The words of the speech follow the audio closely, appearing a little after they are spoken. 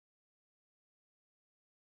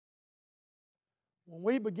When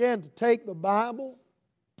we began to take the Bible,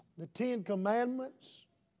 the Ten Commandments,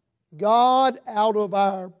 God out of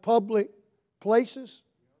our public places,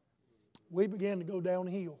 we began to go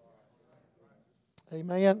downhill.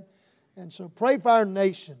 Amen. And so pray for our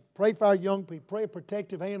nation. Pray for our young people. Pray a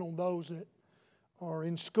protective hand on those that are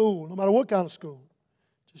in school, no matter what kind of school.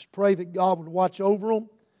 Just pray that God would watch over them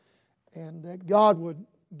and that God would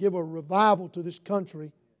give a revival to this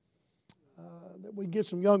country, that we get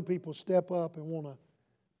some young people step up and want to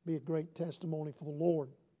be a great testimony for the Lord.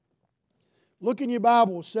 Look in your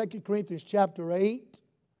Bible, 2 Corinthians chapter 8.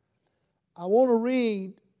 I want to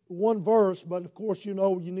read one verse, but of course you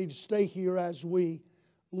know you need to stay here as we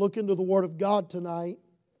look into the Word of God tonight.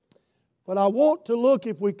 But I want to look,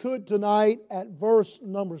 if we could tonight, at verse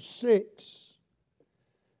number 6.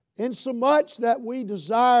 Insomuch that we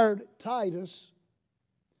desired Titus,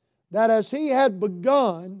 that as he had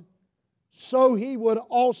begun, so he would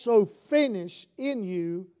also finish in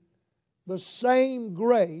you the same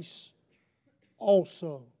grace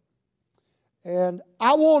also. And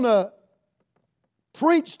I want to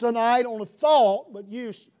preach tonight on a thought, but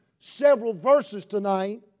use several verses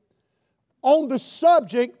tonight on the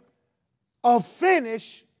subject of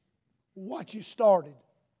finish what you started.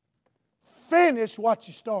 Finish what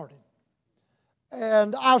you started.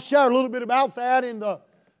 And I'll share a little bit about that in the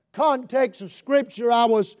context of Scripture. I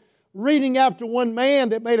was reading after one man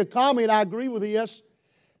that made a comment. I agree with this.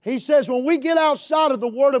 He says, when we get outside of the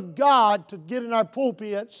Word of God to get in our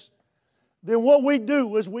pulpits, then what we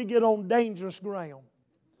do is we get on dangerous ground.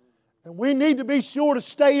 And we need to be sure to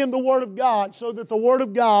stay in the Word of God so that the Word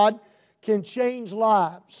of God can change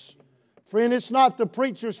lives. Friend, it's not the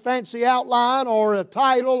preacher's fancy outline or a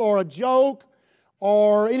title or a joke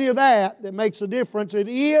or any of that that makes a difference. It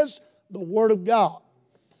is the Word of God.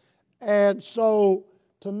 And so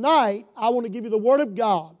tonight, I want to give you the Word of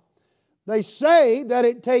God. They say that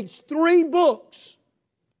it takes 3 books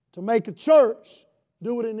to make a church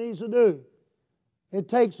do what it needs to do. It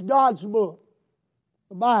takes God's book,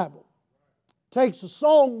 the Bible. It takes a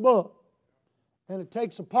song book. And it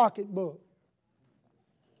takes a pocket book.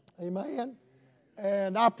 Amen.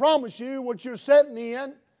 And I promise you, what you're sitting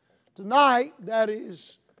in tonight that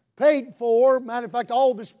is paid for, matter of fact,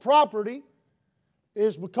 all this property,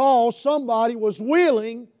 is because somebody was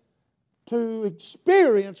willing to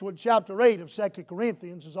experience what chapter 8 of 2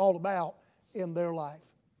 Corinthians is all about in their life.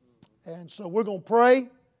 And so we're going to pray,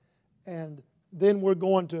 and then we're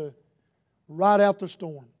going to ride out the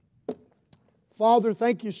storm. Father,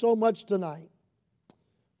 thank you so much tonight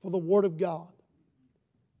for the Word of God.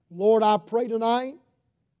 Lord, I pray tonight,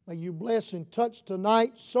 may you bless and touch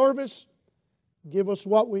tonight's service. Give us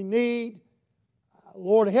what we need.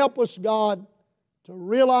 Lord, help us, God, to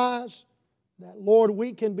realize that, Lord,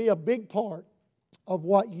 we can be a big part of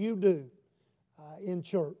what you do in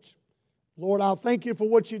church. Lord, I'll thank you for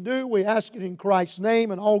what you do. We ask it in Christ's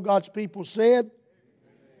name, and all God's people said,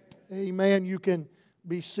 amen. You can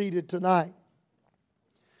be seated tonight.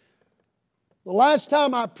 The last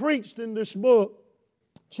time I preached in this book,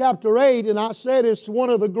 chapter 8, and I said it's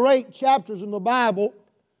one of the great chapters in the Bible.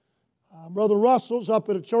 Brother Russell's up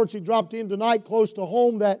at a church he dropped in tonight close to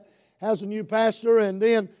home that has a new pastor, and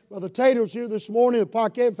then Brother Tater's here this morning. The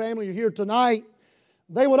Paquette family are here tonight.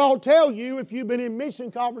 They would all tell you, if you've been in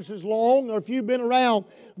mission conferences long, or if you've been around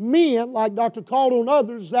men like Dr. Caldwell and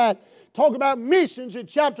others that talk about missions, in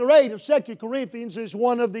chapter 8 of 2 Corinthians is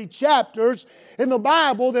one of the chapters in the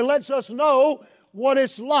Bible that lets us know what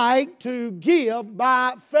it's like to give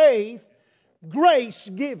by faith, grace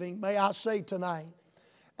giving, may I say tonight.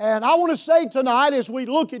 And I want to say tonight, as we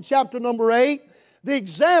look at chapter number 8, the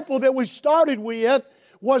example that we started with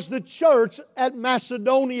was the church at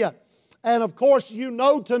Macedonia. And of course, you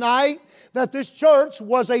know tonight that this church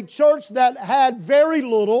was a church that had very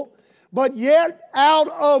little, but yet out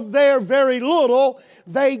of their very little,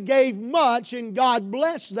 they gave much, and God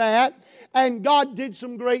blessed that, and God did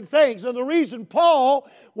some great things. And the reason Paul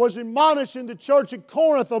was admonishing the church at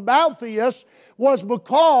Corinth about this was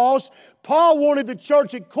because Paul wanted the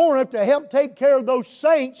church at Corinth to help take care of those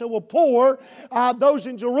saints that were poor, those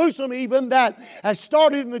in Jerusalem even that had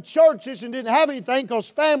started in the churches and didn't have anything because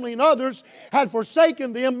family and others had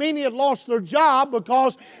forsaken them. Many had lost their job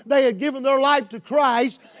because they had given their life to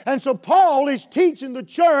Christ. And so Paul is teaching the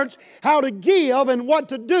church how to give and what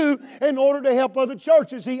to do in order to help other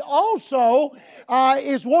churches. He also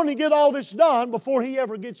is wanting to get all this done before he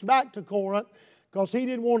ever gets back to Corinth, because he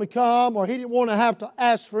didn't want to come, or he didn't want to have to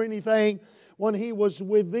ask for anything when he was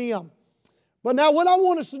with them. But now what I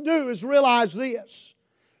want us to do is realize this.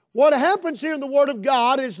 What happens here in the Word of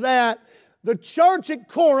God is that the church at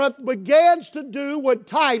Corinth began to do what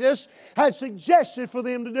Titus had suggested for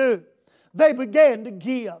them to do. They began to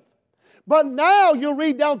give. But now you'll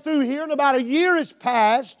read down through here, and about a year has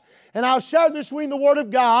passed, and I'll share this with you in the Word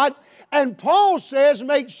of God, and Paul says,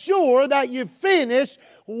 make sure that you finish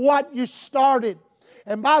what you started.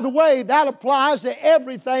 And by the way, that applies to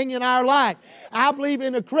everything in our life. I believe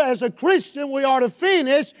as a Christian, we are to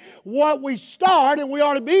finish what we start, and we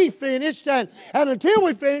are to be finished. And until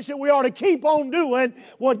we finish it, we are to keep on doing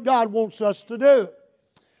what God wants us to do.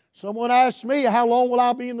 Someone asked me, how long will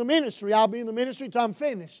I be in the ministry? I'll be in the ministry until I'm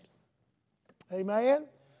finished. Amen?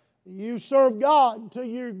 You serve God until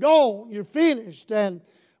you're gone, you're finished, and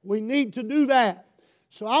we need to do that.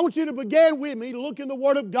 So I want you to begin with me to look in the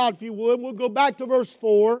Word of God, if you would. We'll go back to verse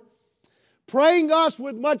 4. Praying us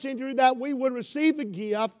with much entreaty that we would receive the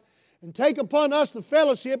gift and take upon us the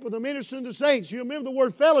fellowship of the ministers and the saints. You remember the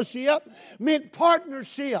word fellowship meant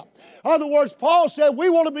partnership. In other words, Paul said we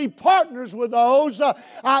want to be partners with those that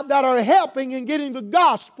are helping in getting the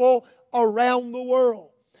gospel around the world.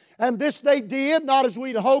 And this they did, not as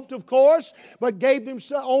we'd hoped, of course, but gave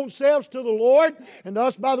themselves to the Lord and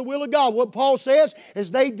us by the will of God. What Paul says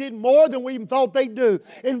is they did more than we even thought they'd do.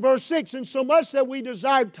 In verse 6, and so much that we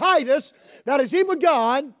desired Titus, that as he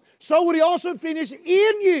begun, so would he also finish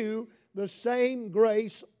in you the same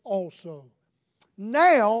grace also.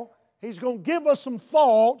 Now, he's going to give us some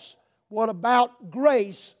thoughts. What about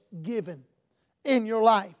grace given in your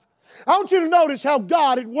life? I want you to notice how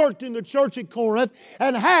God had worked in the church at Corinth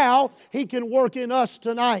and how He can work in us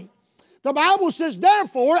tonight. The Bible says,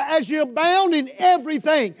 therefore, as you abound in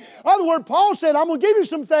everything. In other words, Paul said, I'm going to give you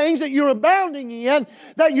some things that you're abounding in,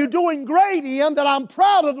 that you're doing great in, that I'm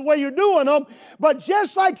proud of the way you're doing them. But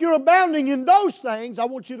just like you're abounding in those things, I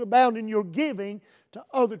want you to abound in your giving to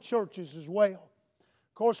other churches as well.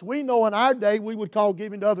 Of course, we know in our day we would call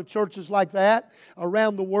giving to other churches like that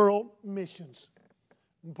around the world missions.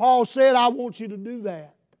 And Paul said, I want you to do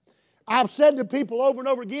that. I've said to people over and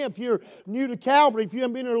over again, if you're new to Calvary, if you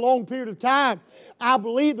haven't been here a long period of time, I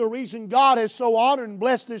believe the reason God has so honored and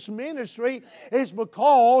blessed this ministry is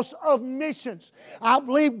because of missions. I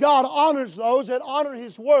believe God honors those that honor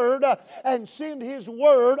His Word and send His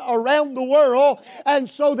Word around the world, and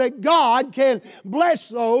so that God can bless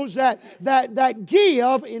those that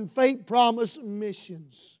give in faith promise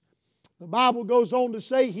missions. The Bible goes on to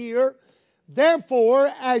say here,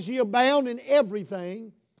 therefore, as ye abound in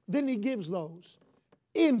everything, then he gives those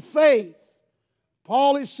in faith.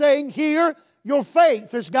 Paul is saying here, your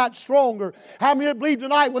faith has got stronger. How many believe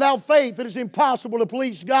tonight without faith it is impossible to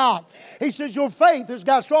please God? He says your faith has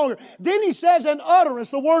got stronger. Then he says an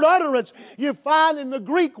utterance. The word utterance you find in the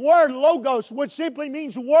Greek word logos, which simply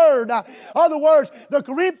means word. In other words, the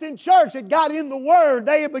Corinthian church had got in the Word.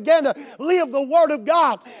 They had begun to live the Word of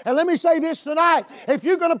God. And let me say this tonight. If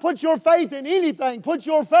you're going to put your faith in anything, put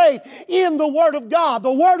your faith in the Word of God.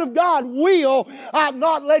 The Word of God will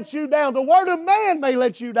not let you down. The Word of man may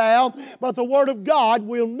let you down, but the Word of God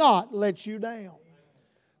will not let you down.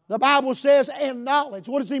 The Bible says, and knowledge.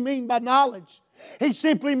 What does he mean by knowledge? He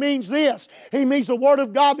simply means this. He means the Word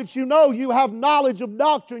of God that you know. You have knowledge of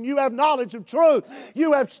doctrine. You have knowledge of truth.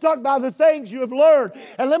 You have stuck by the things you have learned.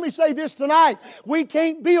 And let me say this tonight. We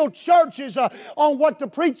can't build churches on what the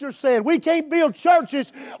preacher said. We can't build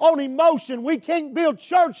churches on emotion. We can't build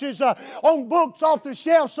churches on books off the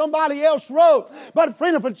shelf somebody else wrote. But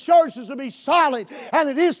friend, if a church is to be solid and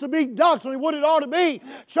it is to be doctrinally what it ought to be,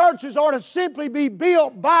 churches are to simply be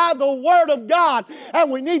built by the Word of God. And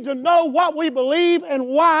we need to know what we believe and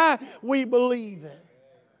why we believe it.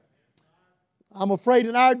 I'm afraid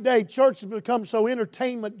in our day, church has become so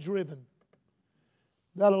entertainment driven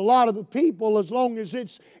that a lot of the people, as long as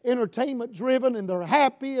it's entertainment driven and they're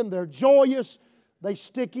happy and they're joyous, they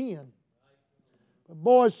stick in. But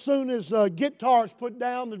boy, as soon as guitar's put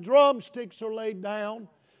down, the drumsticks are laid down,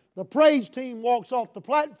 the praise team walks off the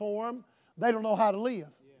platform, they don't know how to live.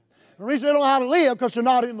 The reason they don't know how to live is because they're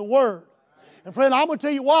not in the Word. And friend, I'm going to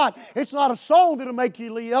tell you what, it's not a song that'll make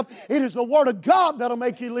you live. It is the Word of God that'll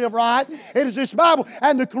make you live right. It is this Bible.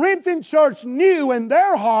 And the Corinthian church knew in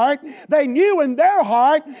their heart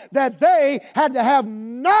that they had to have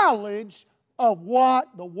knowledge of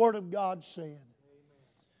what the Word of God said.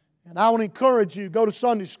 And I want to encourage you, go to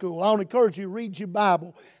Sunday school. I want to encourage you, read your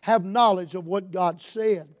Bible. Have knowledge of what God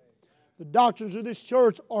said. The doctrines of this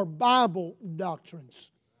church are Bible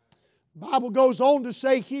doctrines. The Bible goes on to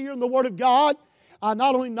say here in the Word of God,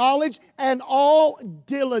 not only knowledge, and all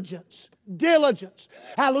diligence. Diligence.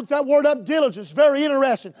 I looked that word up, diligence. Very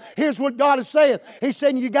interesting. Here's what God is saying. He's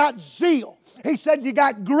saying you got zeal. He said you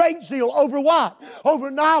got great zeal over what?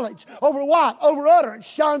 Over knowledge. Over what? Over utterance.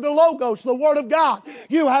 Sharing the Logos, the Word of God.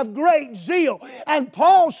 You have great zeal. And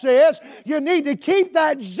Paul says you need to keep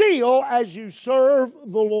that zeal as you serve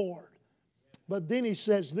the Lord. But then he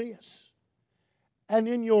says this, and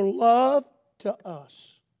in your love to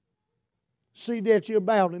us, see that you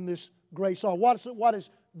abound in this grace. What is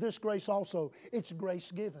this grace also? It's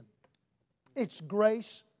grace given. It's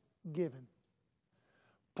grace given.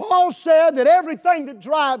 Paul said that everything that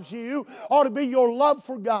drives you ought to be your love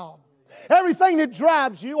for God. Everything that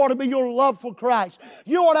drives you ought to be your love for Christ.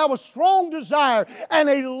 You ought to have a strong desire and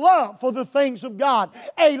a love for the things of God.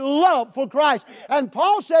 A love for Christ. And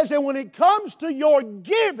Paul says that when it comes to your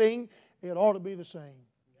giving, it ought to be the same.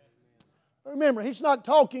 Remember, he's not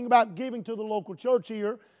talking about giving to the local church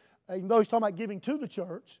here, even though he's talking about giving to the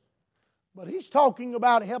church. But he's talking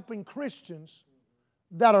about helping Christians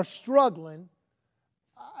that are struggling.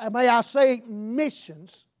 May I say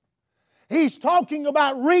missions. He's talking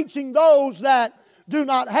about reaching those that do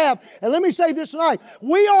not have. And let me say this tonight.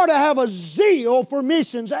 We ought to have a zeal for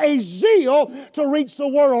missions, a zeal to reach the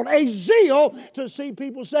world, a zeal to see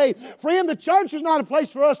people saved. Friend, the church is not a place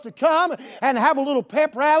for us to come and have a little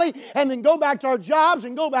pep rally and then go back to our jobs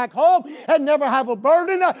and go back home and never have a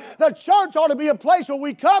burden. The church ought to be a place where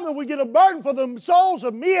we come and we get a burden for the souls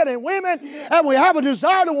of men and women, and we have a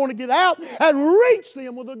desire to want to get out and reach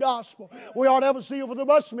them with the gospel. We ought to have a zeal for the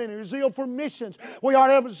bus ministry, a zeal for missions. We ought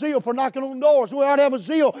to have a zeal for knocking on doors. We ought to have a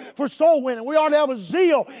zeal for soul winning. We ought to have a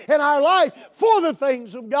zeal in our life for the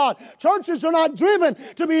things of God. Churches are not driven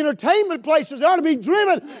to be entertainment places. They ought to be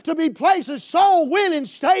driven to be places, soul winning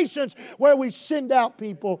stations where we send out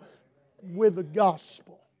people with the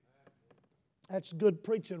gospel. That's good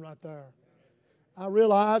preaching right there. I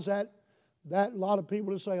realize that a lot of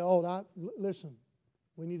people will say, listen,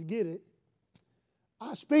 we need to get it.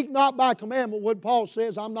 I speak not by commandment. What Paul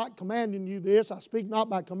says, I'm not commanding you this. I speak not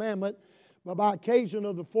by commandment, but by occasion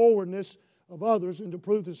of the forwardness of others and to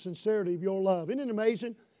prove the sincerity of your love. Isn't it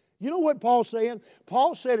amazing? You know what Paul's saying?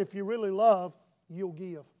 Paul said if you really love, you'll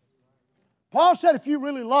give. Paul said if you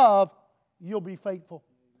really love, you'll be faithful.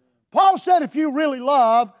 Paul said if you really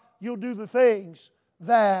love, you'll do the things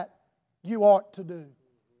that you ought to do.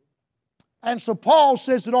 And so Paul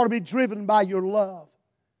says it ought to be driven by your love.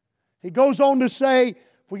 He goes on to say,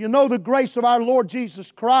 for you know the grace of our Lord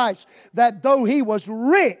Jesus Christ, that though He was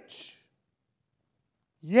rich,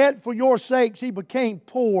 yet for your sakes He became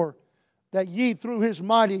poor, that ye through His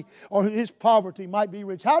mighty or His poverty might be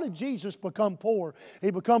rich. How did Jesus become poor? He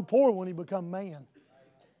became poor when He became man.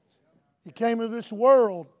 He came into this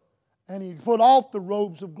world and He put off the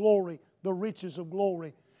robes of glory, the riches of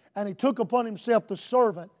glory. And He took upon Himself the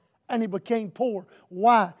servant and He became poor.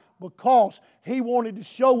 Why? Because He wanted to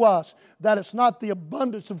show us that it's not the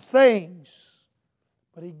abundance of things,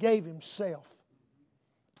 but He gave Himself.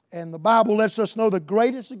 And the Bible lets us know the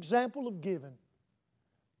greatest example of giving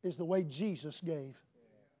is the way Jesus gave.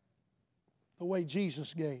 The way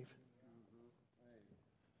Jesus gave.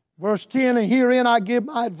 Verse 10, and herein I give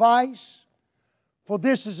my advice, for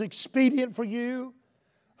this is expedient for you,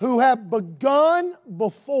 who have begun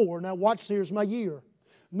before. Now watch, here's my year.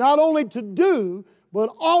 Not only to do, but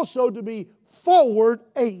also to be forward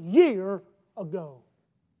a year ago.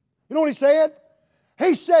 You know what he said?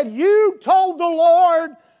 He said, you told the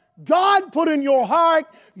Lord, God put in your heart,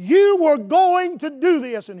 you were going to do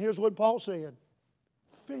this. And here's what Paul said.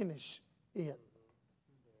 Finish it.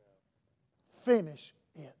 Finish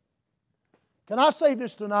it. Can I say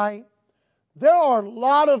this tonight? There are a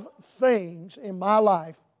lot of things in my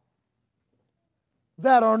life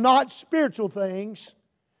that are not spiritual things,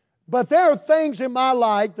 but there are things in my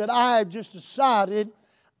life that I have just decided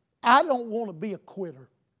I don't want to be a quitter.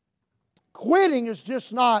 Quitting is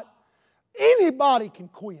just not, anybody can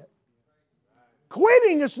quit.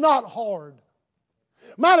 Quitting is not hard.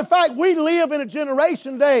 Matter of fact, we live in a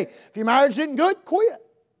generation today, if your marriage isn't good, quit.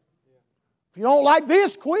 If you don't like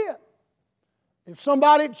this, quit. If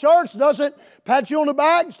somebody at church doesn't pat you on the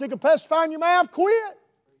back and stick a pacifier in your mouth, quit.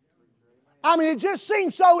 I mean, it just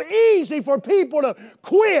seems so easy for people to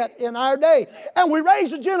quit in our day. And we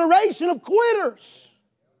raise a generation of quitters.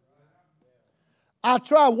 I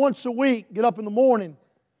try once a week, get up in the morning,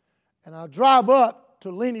 and I drive up to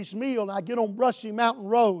Lenny's Mill, and I get on Brushy Mountain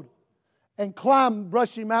Road and climb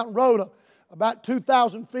Brushy Mountain Road about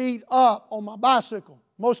 2,000 feet up on my bicycle.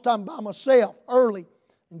 Most of the time by myself, early.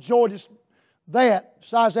 Enjoy that.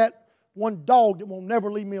 Besides that, one dog that will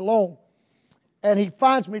never leave me alone. And he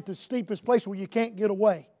finds me at the steepest place where you can't get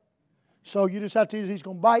away. So you just have to, he's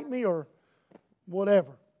going to bite me or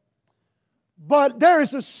whatever. But there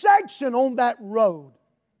is a section on that road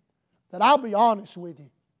that I'll be honest with you,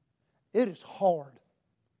 it is hard.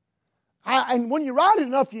 And when you ride it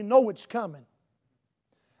enough, you know it's coming.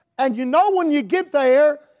 And you know when you get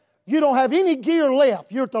there, you don't have any gear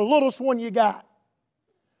left. You're at the littlest one you got.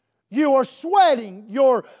 You are sweating.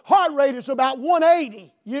 Your heart rate is about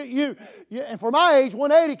 180. And for my age,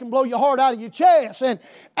 180 can blow your heart out of your chest.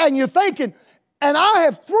 And you're thinking, and I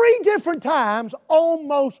have 3 different times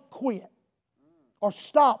almost quit or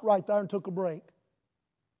stopped right there and took a break.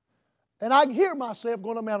 And I can hear myself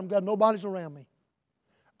going, man, I'm glad nobody's around me.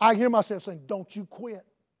 I hear myself saying, don't you quit.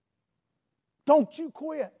 Don't you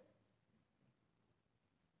quit.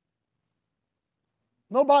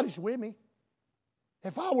 Nobody's with me.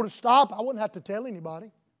 If I were to stop, I wouldn't have to tell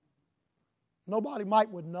anybody. Nobody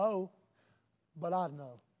would know, but I'd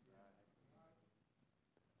know.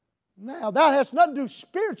 Now, that has nothing to do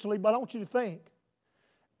spiritually, but I want you to think.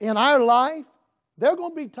 In our life, there are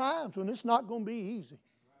going to be times when it's not going to be easy.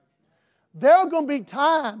 There are going to be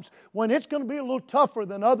times when it's going to be a little tougher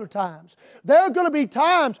than other times. There are going to be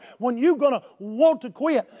times when you're going to want to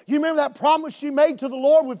quit. You remember that promise you made to the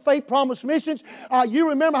Lord with Faith Promise Missions? You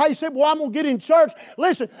remember how you said, well, I'm going to get in church.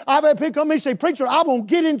 Listen, I've had people come to me and say, preacher, I'm going to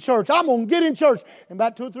get in church. I'm going to get in church. And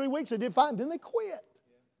about 2 or 3 weeks, they did fine. Then they quit.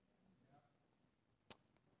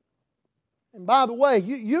 And by the way,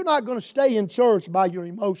 you're not going to stay in church by your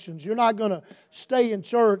emotions. You're not going to stay in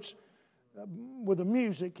church with the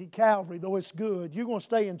music at Calvary, though it's good. You're going to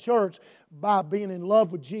stay in church by being in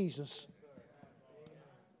love with Jesus.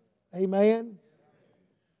 Amen.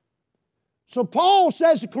 So Paul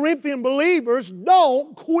says to Corinthian believers,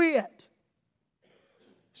 don't quit.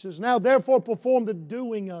 He says, now therefore perform the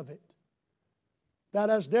doing of it, that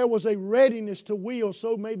as there was a readiness to will,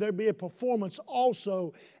 so may there be a performance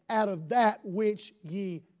also out of that which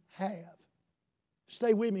ye have.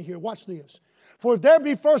 Stay with me here. Watch this. For if there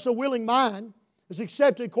be first a willing mind, is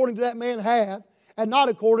accepted according to that man hath, and not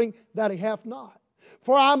according that he hath not.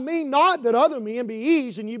 For I mean not that other men be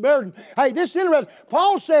eased and ye burden. Hey, this is interesting.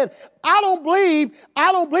 Paul said, I don't believe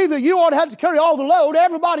that you ought to have to carry all the load.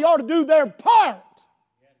 Everybody ought to do their part.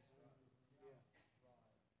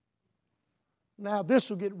 Now, this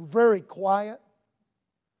will get very quiet.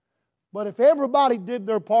 But if everybody did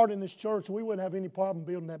their part in this church, we wouldn't have any problem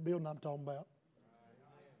building that building I'm talking about.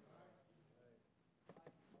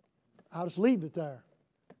 I'll just leave it there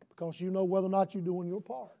because you know whether or not you're doing your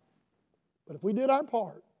part. But if we did our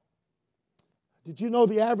part, did you know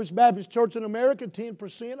the average Baptist church in America,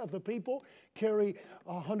 10% of the people carry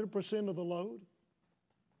 100% of the load?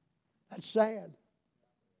 That's sad.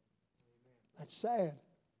 That's sad.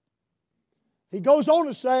 He goes on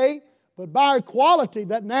to say, but by equality,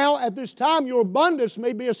 that now at this time your abundance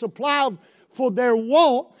may be a supply for their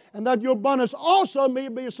want, and that your abundance also may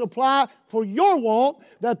be a supply for your want,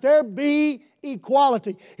 that there be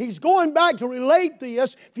equality. He's going back to relate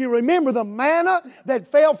this. If you remember the manna that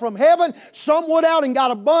fell from heaven, some went out and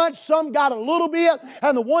got a bunch, some got a little bit,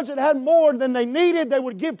 and the ones that had more than they needed, they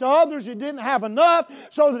would give to others who didn't have enough,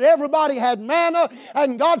 so that everybody had manna.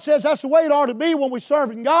 And God says that's the way it ought to be when we're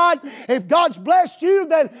serving God. If God's blessed you,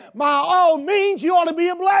 then by all means you ought to be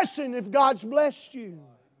a blessing if God's blessed you.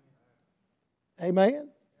 Amen?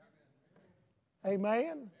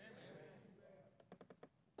 Amen?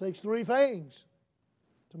 It takes 3 things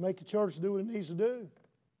to make a church do what it needs to do.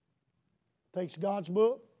 It takes God's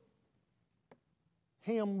book,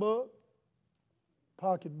 hymn book,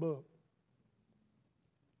 pocket book.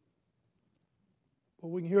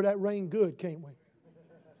 Well, we can hear that rain good, can't we?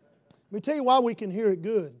 Let me tell you why we can hear it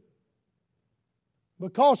good.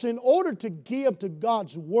 Because in order to give to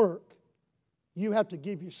God's work, you have to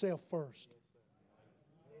give yourself first.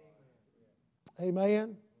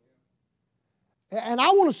 Amen. And I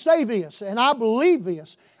want to say this, and I believe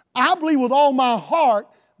this. I believe with all my heart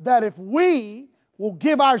that if we will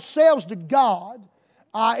give ourselves to God,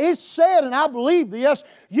 it's said, and I believe this,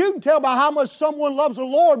 you can tell by how much someone loves the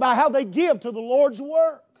Lord by how they give to the Lord's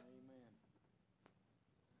work.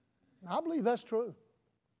 I believe that's true.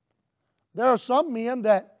 There are some men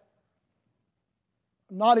that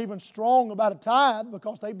are not even strong about a tithe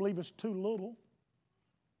because they believe it's too little.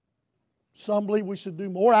 Some believe we should do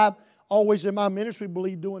more. I've always in my ministry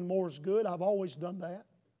believed doing more is good. I've always done that.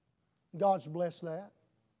 God's blessed that.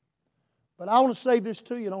 But I want to say this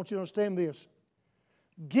to you, and I want you to understand this.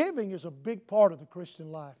 Giving is a big part of the Christian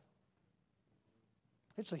life.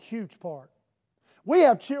 It's a huge part. We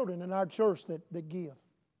have children in our church that give.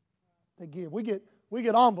 They give. We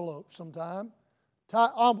get envelopes sometimes.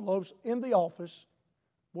 Envelopes in the office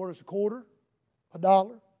where it's $0.25,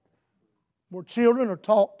 $1, where children are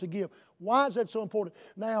taught to give. Why is that so important?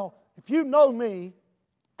 Now, if you know me,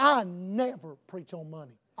 I never preach on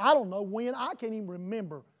money. I don't know when. I can't even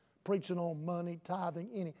remember preaching on money, tithing,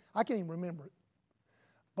 any. I can't even remember it.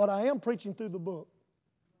 But I am preaching through the book.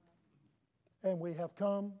 And we have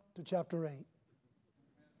come to chapter 8.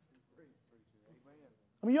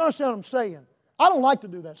 I mean, you understand what I'm saying? I don't like to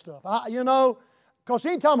do that stuff. Because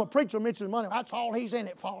anytime a preacher mentions money, that's all he's in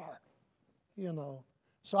it for.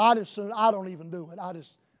 So I don't even do it.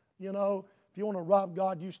 If you want to rob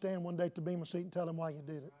God, you stand one day at the Bema seat and tell Him why you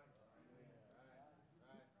did it.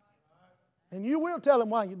 And you will tell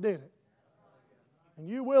Him why you did it. And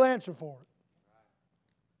you will answer for it.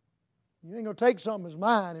 You ain't going to take something as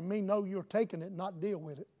mine and me know you're taking it and not deal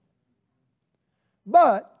with it.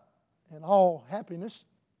 But, in all happiness,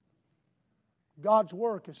 God's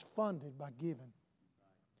work is funded by giving.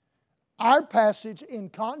 Our passage in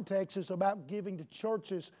context is about giving to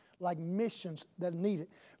churches like missions that need it.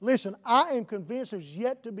 Listen, I am convinced there's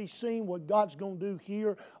yet to be seen what God's going to do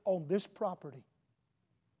here on this property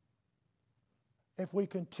if we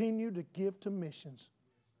continue to give to missions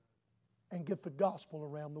and get the gospel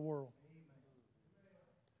around the world.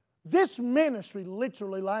 This ministry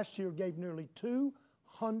literally last year gave nearly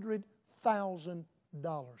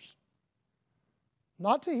 $200,000.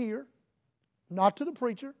 Not to here, not to the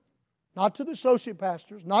preacher, not to the associate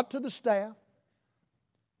pastors, not to the staff,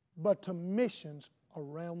 but to missions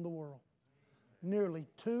around the world. Nearly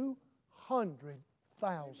 $200,000.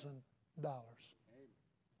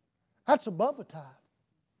 That's above a tithe.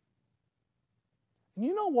 And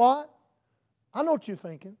you know what? I know what you're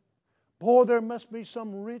thinking. Boy, there must be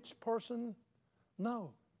some rich person.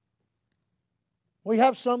 No. We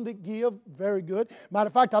have some that give very good. Matter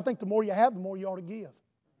of fact, I think the more you have, the more you ought to give.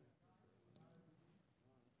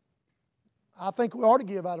 I think we ought to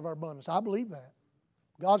give out of our abundance. I believe that.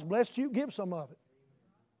 God's blessed you, give some of it.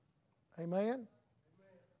 Amen?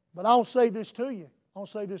 But I'll say this to you.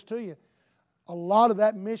 A lot of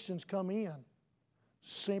that missions come in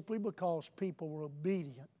simply because people were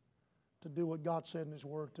obedient to do what God said in His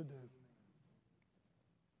Word to do.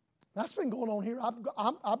 That's been going on here.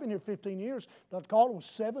 I've been here 15 years. Dr. Calder was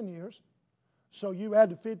 7 years. So you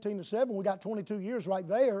add the 15 to 7, we got 22 years right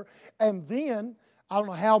there. And then, I don't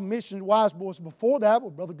know how mission-wise was before that,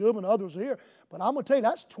 with Brother Goodman and others are here. But I'm going to tell you,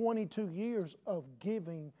 that's 22 years of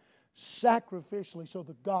giving sacrificially so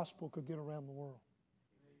the gospel could get around the world.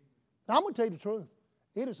 Now, I'm going to tell you the truth.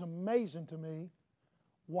 It is amazing to me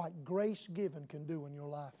what grace given can do in your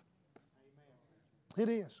life. It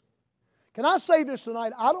is. Can I say this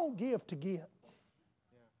tonight? I don't give to get.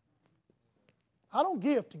 I don't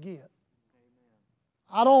give to get.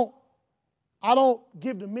 I don't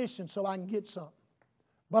give to mission so I can get something.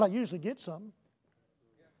 But I usually get something.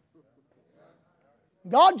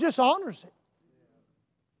 God just honors it.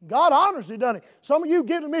 God honors it, doesn't He? Some of you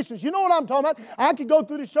give to missions. You know what I'm talking about? I could go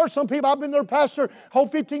through this church. Some people, I've been their pastor whole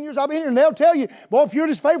 15 years I've been here, and they'll tell you, boy, if you're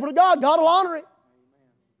just faithful to God, God will honor it.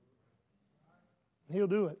 He'll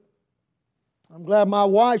do it. I'm glad my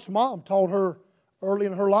wife's mom taught her early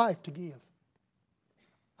in her life to give.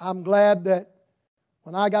 I'm glad that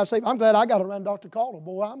when I got saved, I'm glad I got around Dr. Calder.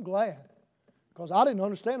 Boy, I'm glad. Because I didn't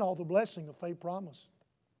understand all the blessing of faith promise.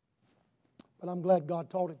 But I'm glad God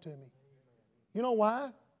taught it to me. You know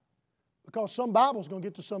why? Because some Bible's going to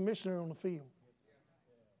get to some missionary on the field.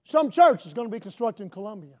 Some church is going to be constructed in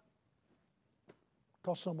Columbia.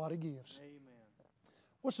 Because somebody gives. Amen.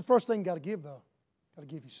 What's the first thing you got to give, though? Got to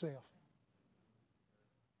give yourself.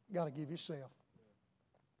 Got to give yourself.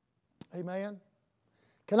 Amen.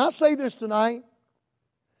 Can I say this tonight?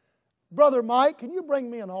 Brother Mike, can you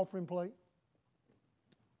bring me an offering plate?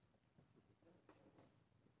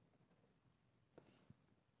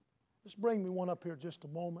 Just bring me one up here just a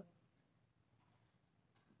moment.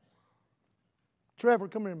 Trevor,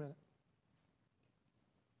 come here a minute.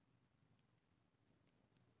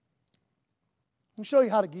 Let me show you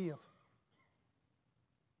how to give.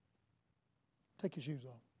 Take your shoes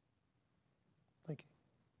off. Thank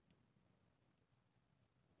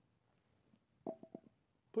you.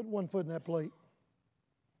 Put one foot in that plate.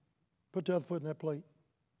 Put the other foot in that plate.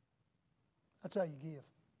 That's how you give.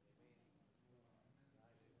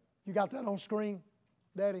 You got that on screen,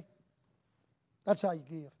 Daddy? That's how you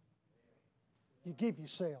give. You give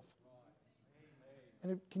yourself.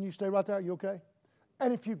 And can you stay right there? Are you okay?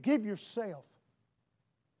 And if you give yourself,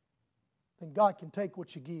 then God can take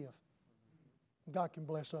what you give. And God can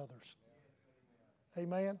bless others.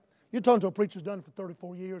 Amen? You're talking to a preacher who's done it for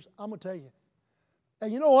 34 years. I'm going to tell you.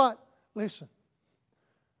 And you know what? Listen.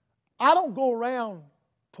 I don't go around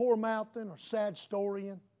poor-mouthing or sad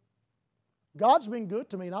storying. God's been good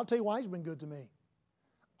to me, and I'll tell you why He's been good to me.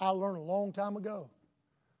 I learned a long time ago.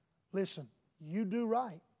 Listen, you do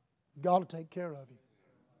right, God will take care of you.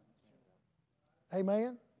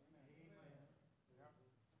 Amen?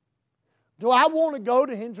 Do I want to go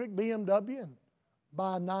to Hendrick BMW and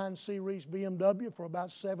buy a 9 Series BMW for about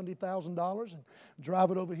 $70,000 and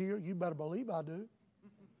drive it over here? You better believe I do.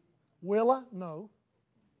 Will I? No.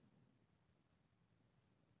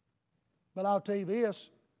 But I'll tell you this,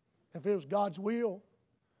 if it was God's will,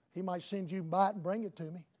 He might send you and buy it and bring it to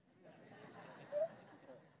me.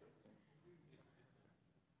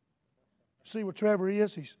 See what Trevor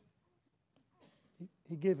is?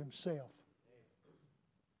 He gave himself.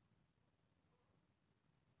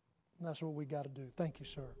 And that's what we got to do. Thank you,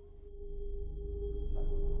 sir.